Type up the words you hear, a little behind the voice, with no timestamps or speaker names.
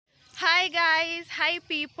Hi guys, hi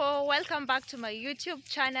people, welcome back to my YouTube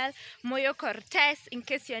channel Moyo Cortez. In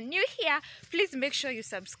case you're new here, please make sure you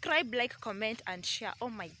subscribe, like, comment and share. Oh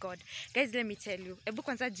my god guys, let me tell you, ebu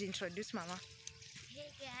kwanza introduce mama.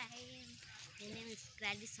 Hey guys, my name is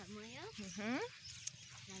Gladys Moyo.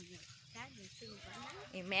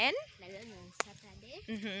 Amen. On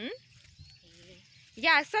Saturday.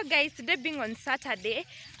 Yeah, so guys, today being on Saturday,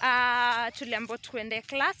 tuliambo tuende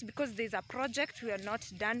class because there's a project we are not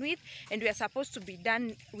done with and we are supposed to be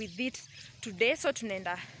done with it today, so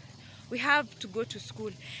tunaenda, we have to go to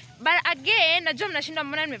school. But again, najua mnashinda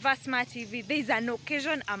mbona nimevaa smart TV. There is an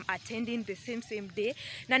occasion I'm attending the same day.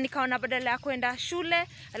 Na nikaona badala ya kwenda shule,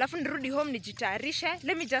 alafu nirudi home nijitayarishe.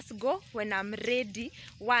 Let me just go when I'm ready.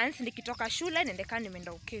 Once nikitoka shule nendeka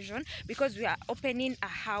nimeenda occasion because we are opening a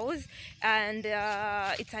house and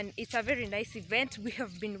it's a very nice event. We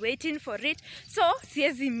have been waiting for it. So,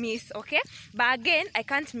 siezi miss, okay? But again, I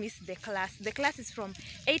can't miss the class. The class is from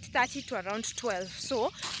 8:30 to around 12.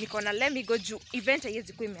 So, nikona let me go to event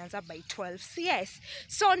haiwezi kuwa imeanza by 12. Yes.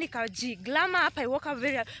 So nikajiglama up. I woke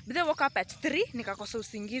up at 3, nikakosa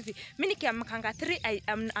usingizi. Mimi nikiamkanga 3, I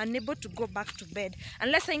am unable to go back to bed.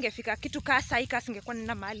 Unless ingefika kitu kaa saa hii singekuwa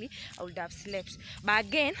nenda mahali, I would have slept. But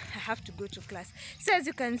again, I have to go to class. So as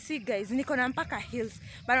you can see guys, niko na mpaka heels.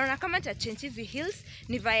 But naona kama nita change hizi heels,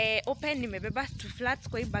 nivae open, nimebeba 2 flats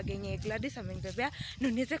kwa hii bag yenye Gladys amenibebea, na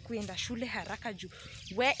niweze kuenda shule haraka juu.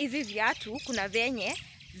 Where hizi viatu kuna venye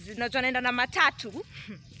zinajua naenda na matatu.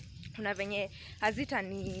 Kuna venye hazita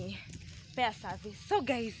ni pair service. So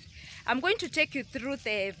guys, I'm going to take you through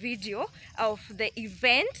the video of the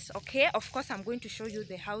event, okay? Of course, I'm going to show you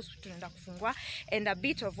the house tunaenda kufungua and a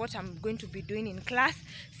bit of what I'm going to be doing in class.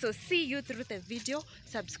 So see you through the video.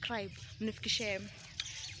 Subscribe. Mnifikishe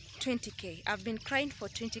 20k. I've been crying for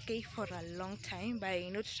 20k for a long time, but I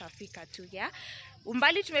know tutafika tu, yeah?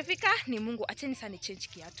 Umbali tumefika ni Mungu. Acheni sana change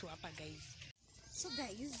kiatu hapa guys. So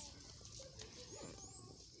guys,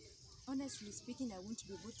 honestly speaking, I won't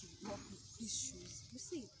be able to walk with these shoes. You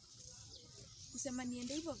see, kusema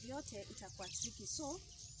niende hivyo vyote itakuwa tricky. So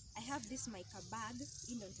I have this mica bag,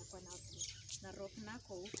 ino nitakuwa na rock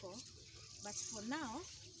nako huko. But for now,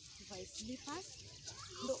 tuvae slippers,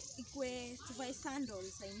 ndo ikwe, tuvae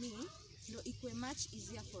sandals, I mean, ndo ikwe much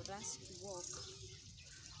easier for us to walk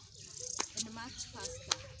and much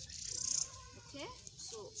faster. Okay?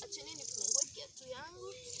 So acheni nifungue kiatu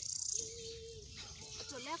yangu.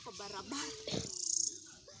 Atolea kwa barabara.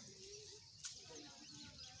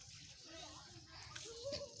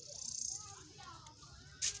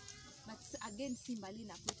 But again, si mbali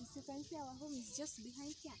na kwetu. So you can see our home is just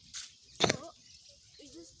behind here. So we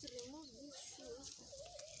just remove this shoe.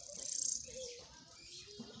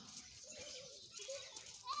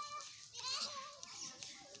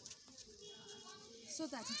 So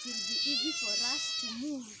that it will be easy for us to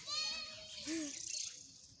move.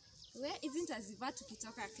 Where isn't aziva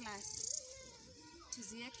tukitoka class?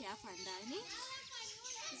 Tuziweke hapa ndani.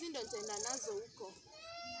 Hizi ndo nitaenda nazo huko.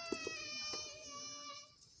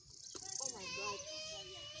 Oh my god.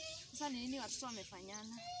 Sasa nini watoto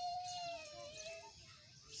wamefanyana?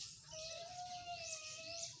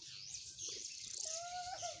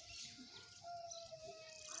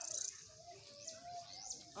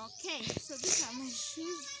 Okay, so these are my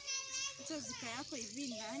shoes. Ito zika yako hivi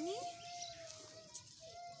ndani.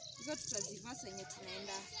 Hizo tutazivaa yenye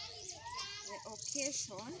tunaenda the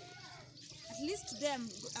occasion. At least today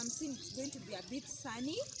I'm seeing it's going to be a bit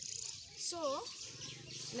sunny. So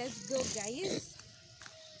let's go guys.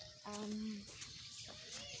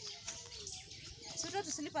 So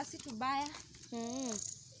to slippers si tubaya.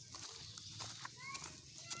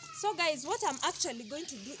 So guys, what I'm actually going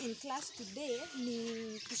to do in class today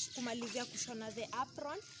ni kumalizia kushona the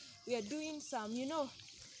apron. We are doing some, you know,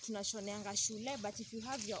 tunashoneanga shule, but if you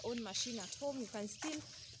have your own machine at home, you can still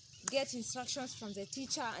get instructions from the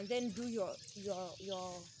teacher and then do your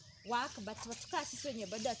work. But watuka sisi wenye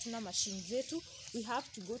bado hatuna machine zetu, we have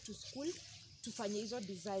to go to school tufanye hizo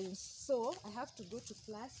designs. So I have to go to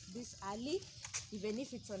class this early, even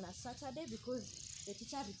if it's on a Saturday, because the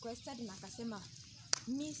teacher requested na akasema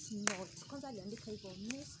miss not. Kwanza aliandika hivyo,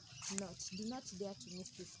 miss not. Do not dare to miss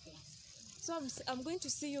this class. So I'm going to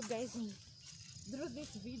see you guys through this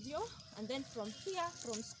video, and then from here,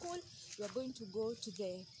 from school, we are going to go to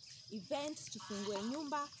the event, tufungue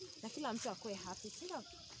nyumba na kila mtu akue happy. So,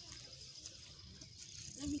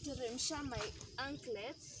 let me teremsha my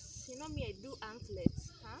anklets. You know me, I do anklets,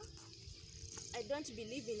 huh? I don't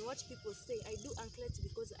believe in what people say. I do anklets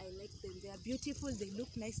because I like them. They are beautiful, they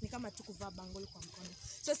look nice. Ni kama tu kuvaa bangolo kwa mkono.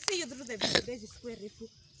 So see you through the video. Guys, square refu.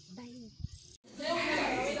 Bye.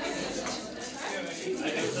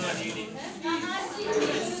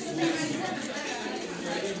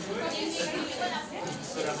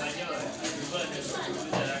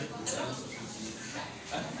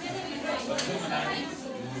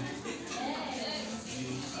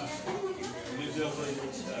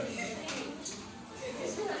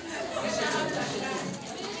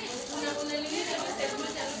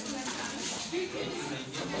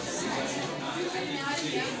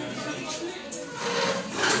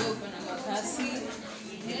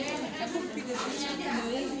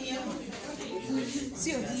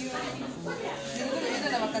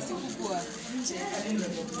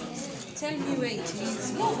 Tell me where it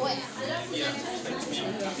is.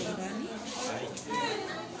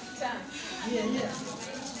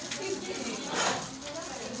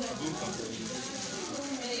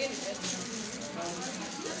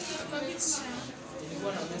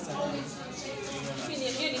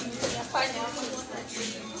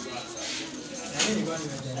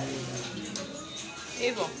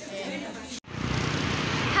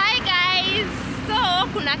 Hi guys, so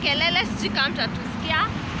kuna kelele sijui kama mtatusikia.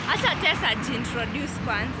 Acha Tess ajiintroduce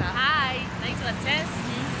kwanza. Hi, naitwa Tess.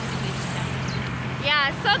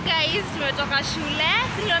 Yeah, so guys, tumetoka shule.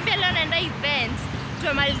 Niliwaambia leo naenda event.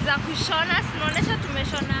 Tumemaliza kushona. Tunaonesha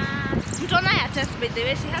tumeshona mtona ya Tess, by the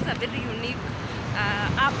way. She has a very unique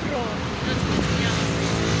apron.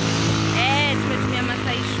 Tumetumia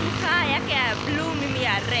Masai shuka yake ya blue, mimi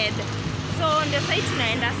ya red. So ndio sasa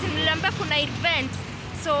tunaenda. Niliwaambia kuna event.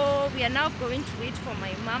 So we are now going to wait for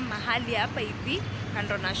my mom mahali hapa hivi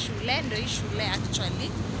kando na shule, ndio hii shule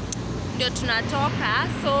actually. Ndio tunatoka,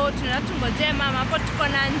 so tunaenda tungoje mama hapo, tuko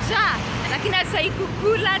na njaa lakini hata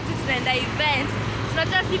ikukula tu, tunaenda event.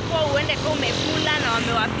 Tunataka sipo uende kwa umekula na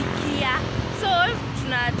wamewapikia. So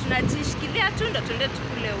tunajishikilia tu ndio tuende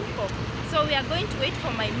tukule huko. So we are going to wait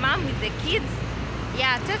for my mom with the kids.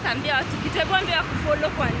 Yeah, Tess ambia watu kitabu ambia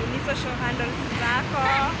kufollow kwa nini social handles zako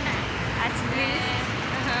at least.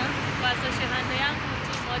 Kwa social handle yangu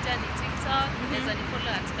tu moja ni TikTok, unaweza ni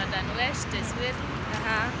follow at Kadanwesh Tesweru.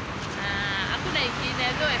 Hakuna ingine,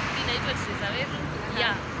 though FB inaitwa Tesaweru.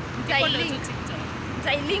 Yeah, Nitailink TikTok.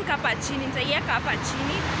 Nitailink hapa chini, nitaiweka hapa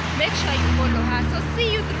chini. Make sure you follow her. So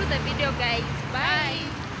see you through the video guys. Bye.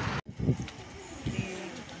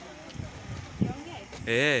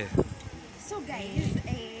 Hey. So guys,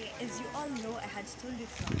 as you all know, I had told you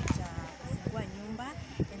tunakuja kufungua nyumba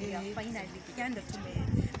and we are finally here ndo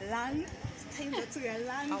tumeland. It's time that we are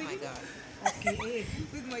landing. Oh my god. Okay.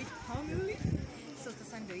 With my family. So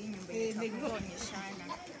sasa ndo hii nyumba itakuonyeshana.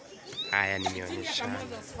 Haya nimeonyeshana.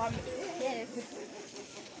 Yes.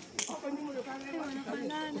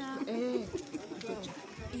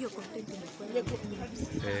 Hiyo content imekuwa.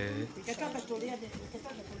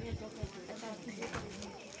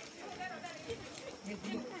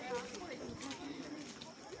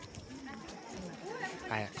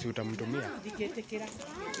 Haya, si utamtumia?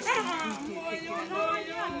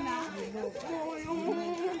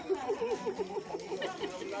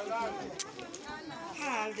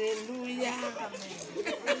 Hallelujah.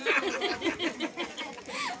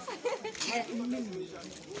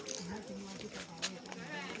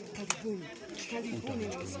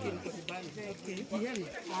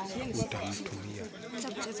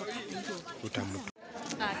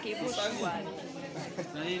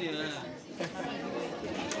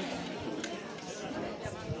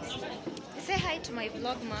 Say hi to my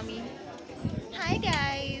vlog, mommy. Hi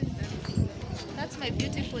guys. That's my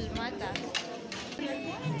beautiful mother.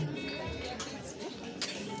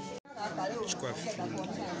 Chukua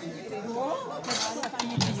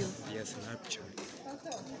ya Snapchat.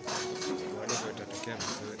 Wale watatokea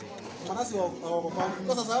vizuri. Manasi wa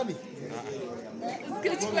kwa sasa hivi.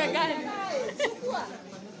 Usichukue gani?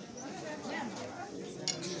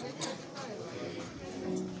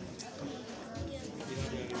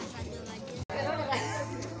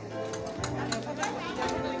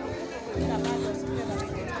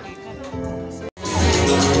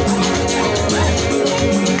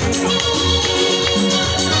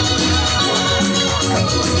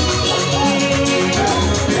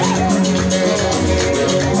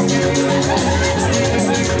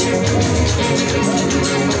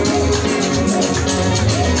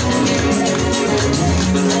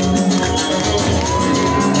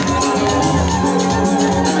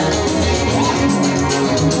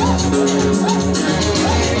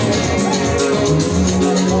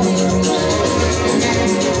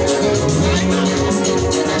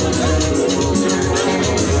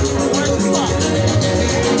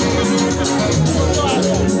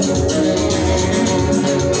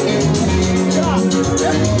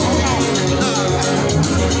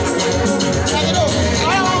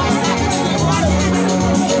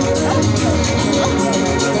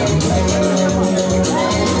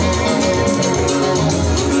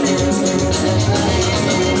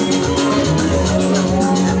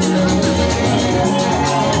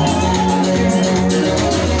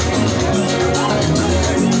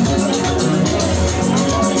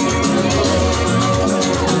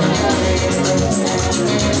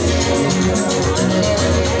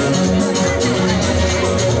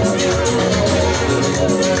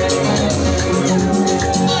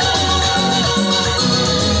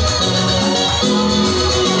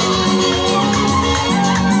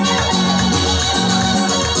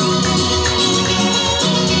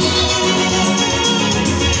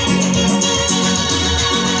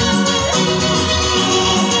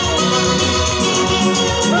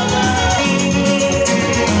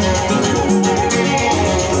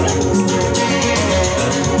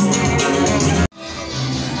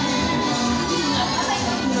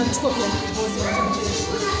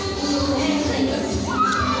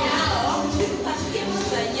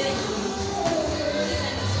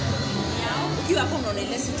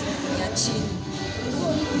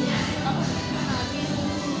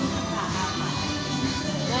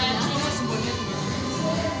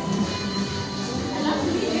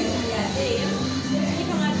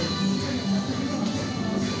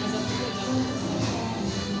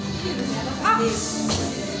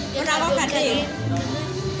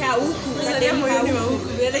 Angalia moyo ni wa huku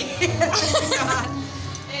mbele.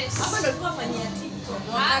 Hapa ndo tulikuwa fanyia TikTok.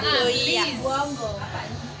 Please.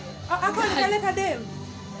 Hapo nipeleka dem.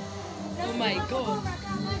 Oh my god.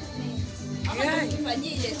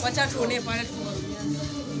 Wacha tuone pale tunarudia.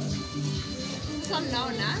 Sasa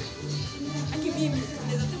mnaona? Aki mimi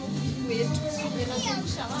naweza sema wetu.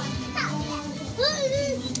 Ninazungusha wapi?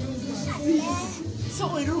 So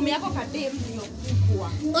room yako kadem ndio kubwa.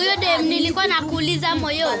 Huyo dem nilikuwa nakuuliza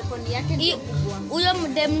moyo. Balcony yake ndio kubwa. Huyo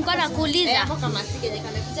dem nilikuwa nakuuliza. Hapo kama sigeje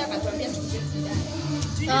kamekuja akatuambia tuje.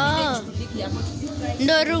 Oh.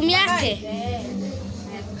 Ndo room yake.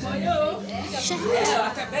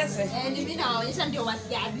 Akabese. Ni mimi nawaonyesha ndio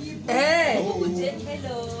wasiadi. Hello.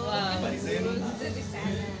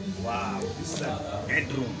 Wow, this is a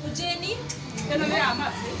bedroom. Ujeni. Tena leo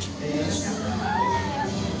ama.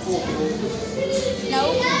 Na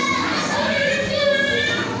huko.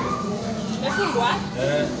 Umefungwa?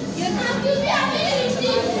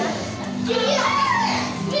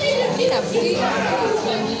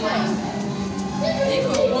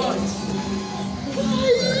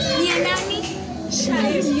 Ni ya nani?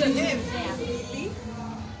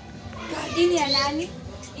 Hii ni ya nani?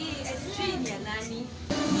 Hii ni ya nani?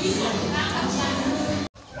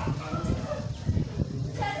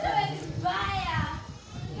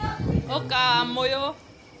 Oka moyo.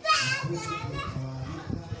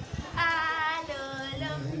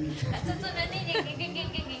 Alolo. Katoto na nini?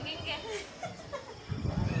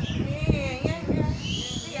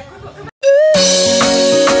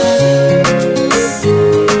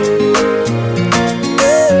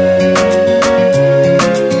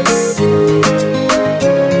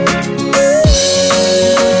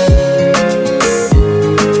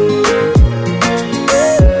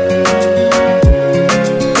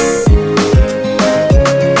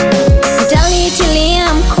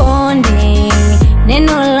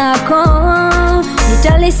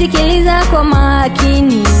 Sikiliza kwa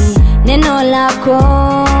makini neno lako,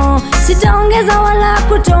 sitaongeza wala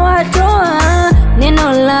kutoa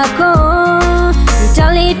neno lako,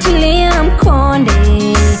 nitalitilia mkonde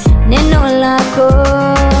neno lako.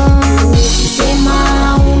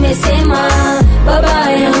 Ukisema umesema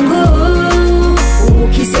baba yangu,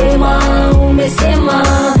 ukisema umesema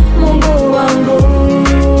Mungu wangu,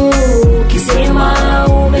 ukisema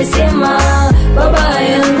umesema baba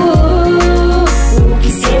yangu,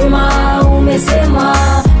 umesema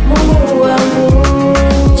Mungu wangu.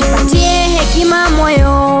 Jipatie hekima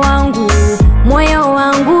moyo wangu, moyo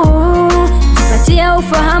wangu, jipatie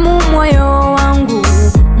ufahamu moyo wangu,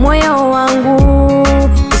 moyo wangu,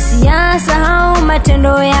 usiyasahau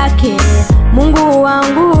matendo yake Mungu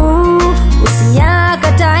wangu.